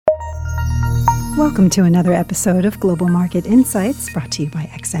Welcome to another episode of Global Market Insights, brought to you by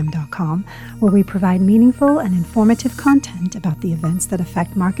XM.com, where we provide meaningful and informative content about the events that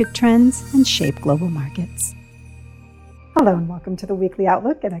affect market trends and shape global markets. Hello and welcome to the Weekly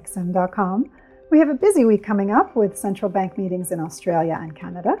Outlook at XM.com. We have a busy week coming up with central bank meetings in Australia and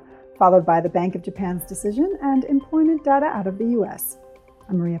Canada, followed by the Bank of Japan's decision and employment data out of the US.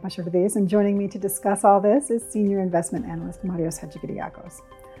 I'm Maria Pachordes, and joining me to discuss all this is Senior Investment Analyst Marios Hadjikyriacos.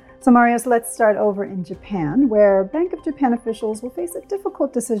 So Marios, let's start over in Japan, where Bank of Japan officials will face a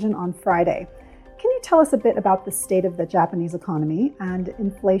difficult decision on Friday. Can you tell us a bit about the state of the Japanese economy and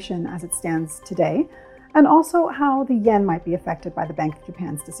inflation as it stands today, and also how the yen might be affected by the Bank of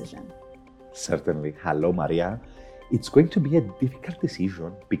Japan's decision? Certainly. Hello, Maria. It's going to be a difficult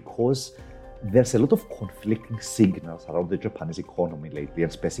decision because there's a lot of conflicting signals around the Japanese economy lately,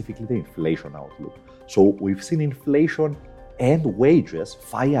 and specifically the inflation outlook. So we've seen inflation and wages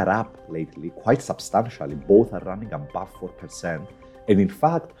fire up lately quite substantially. Both are running above 4%. And in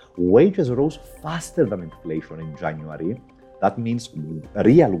fact, wages rose faster than inflation in January. That means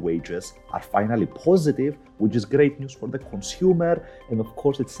real wages are finally positive, which is great news for the consumer. And of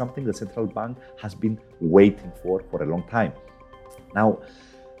course, it's something the central bank has been waiting for a long time. Now,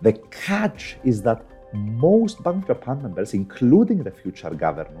 the catch is that most Bank of Japan members, including the future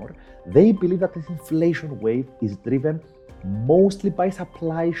governor, they believe that this inflation wave is driven mostly by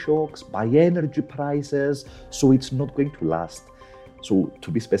supply shocks, by energy prices, so it's not going to last. So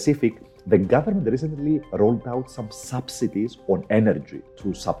to be specific, the government recently rolled out some subsidies on energy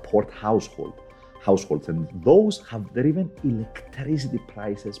to support households, and those have driven electricity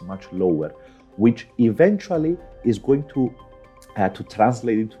prices much lower, which eventually is going to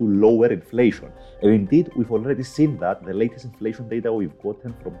translate into lower inflation. And indeed, we've already seen that. The latest inflation data we've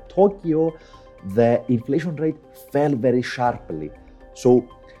gotten from Tokyo, the inflation rate fell very sharply. So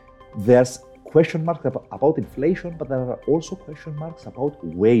there's question marks about inflation, but there are also question marks about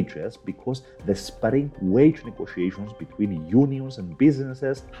wages because the spring wage negotiations between unions and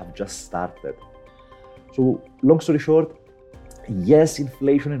businesses have just started. So long story short, yes,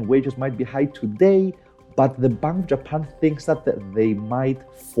 inflation and wages might be high today, but the Bank of Japan thinks that they might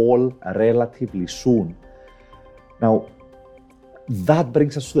fall relatively soon. Now, that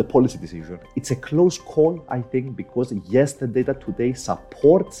brings us to the policy decision. It's a close call, I think, because yes, the data today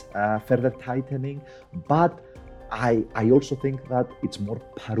supports further tightening, but I also think that it's more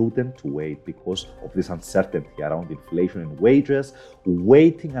prudent to wait because of this uncertainty around inflation and wages.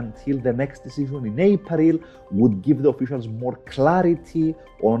 Waiting until the next decision in April would give the officials more clarity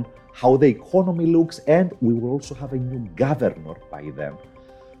on how the economy looks, and we will also have a new governor by then.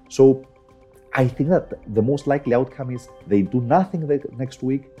 So I think that the most likely outcome is they do nothing next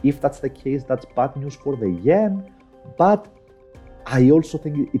week. If that's the case, that's bad news for the yen. But I also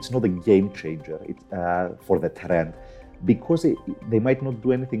think it's not a game changer for the trend because they might not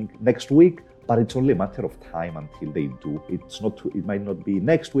do anything next week, but it's only a matter of time until they do. It might not be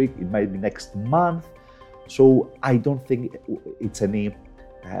next week, it might be next month. So I don't think it's any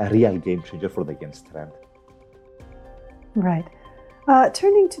real game changer for the yen's trend. Right.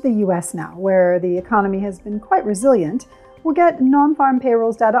 Turning to the US now, where the economy has been quite resilient, we'll get non-farm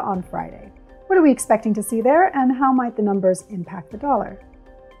payrolls data on Friday. What are we expecting to see there, and how might the numbers impact the dollar?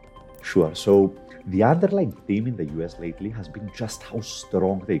 Sure. So the underlying theme in the US lately has been just how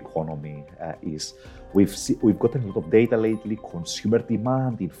strong the economy is. We've gotten a lot of data lately, consumer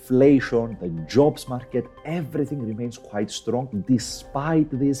demand, inflation, the jobs market, everything remains quite strong despite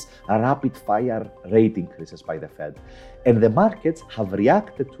these rapid fire rate increases by the Fed. And the markets have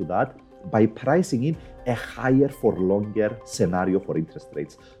reacted to that by pricing in a higher for longer scenario for interest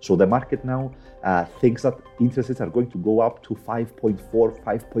rates. So the market now thinks that interest rates are going to go up to 5.4,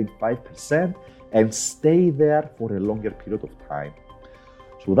 5.5% and stay there for a longer period of time.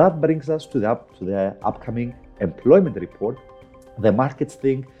 So that brings us to the upcoming employment report. The markets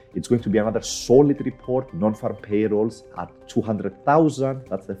think it's going to be another solid report, non-farm payrolls at 200,000,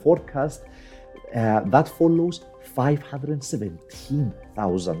 that's the forecast. That follows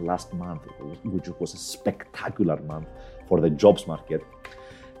 517,000 last month, which was a spectacular month for the jobs market.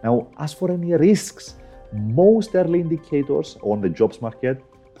 Now, as for any risks, most early indicators on the jobs market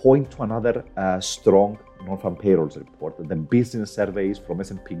point to another strong non-farm payrolls report. The business surveys from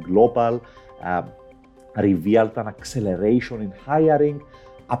S&P Global revealed an acceleration in hiring.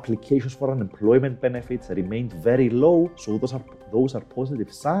 Applications for unemployment benefits remained very low, so those are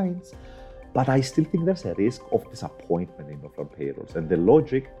positive signs. But I still think there's a risk of disappointment in non-farm payrolls, and the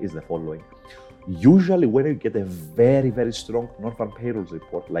logic is the following. Usually, when you get a very, very strong non-farm payrolls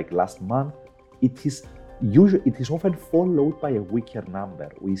report like last month, it is usually it is often followed by a weaker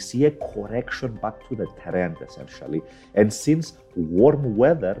number. We see a correction back to the trend essentially. And since warm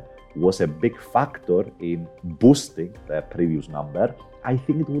weather was a big factor in boosting the previous number, I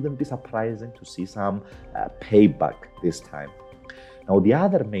think it wouldn't be surprising to see some payback this time. Now, the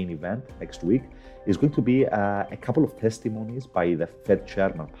other main event next week is going to be a couple of testimonies by the Fed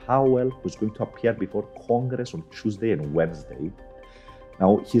Chairman Powell, who's going to appear before Congress on Tuesday and Wednesday.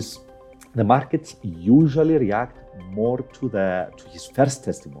 Now, the markets usually react more to his first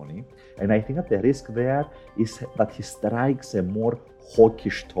testimony, and I think that the risk there is that he strikes a more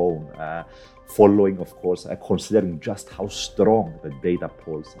hawkish tone, following, of course, considering just how strong the data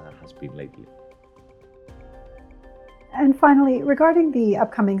pulse has been lately. And finally, regarding the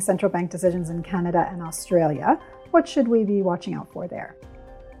upcoming central bank decisions in Canada and Australia, what should we be watching out for there?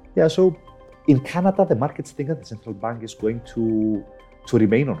 Yeah, so in Canada, the markets think that the central bank is going to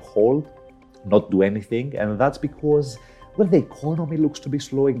remain on hold, not do anything, and that's because the economy looks to be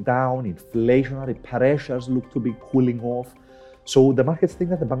slowing down, inflationary pressures look to be cooling off. So the markets think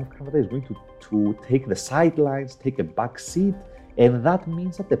that the Bank of Canada is going to take the sidelines, take a back seat, and that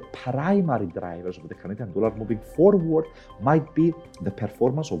means that the primary drivers of the Canadian dollar moving forward might be the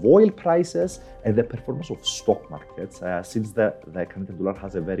performance of oil prices and the performance of stock markets, since the Canadian dollar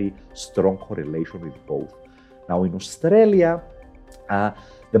has a very strong correlation with both. Now in Australia,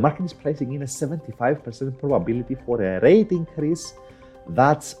 the market is pricing in a 75% probability for a rate increase.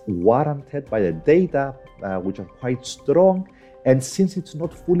 That's warranted by the data, which are quite strong. And since it's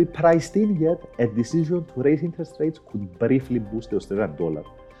not fully priced in yet, a decision to raise interest rates could briefly boost the Australian dollar.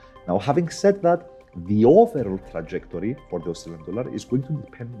 Now, having said that, the overall trajectory for the Australian dollar is going to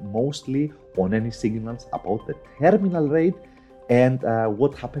depend mostly on any signals about the terminal rate and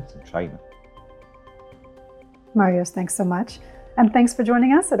what happens in China. Marios, thanks so much. And thanks for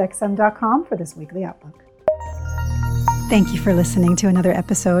joining us at XM.com for this weekly outlook. Thank you for listening to another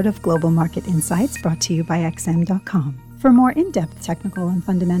episode of Global Market Insights brought to you by XM.com. For more in-depth technical and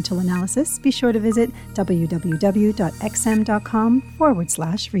fundamental analysis, be sure to visit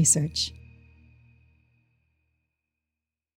www.xm.com/research.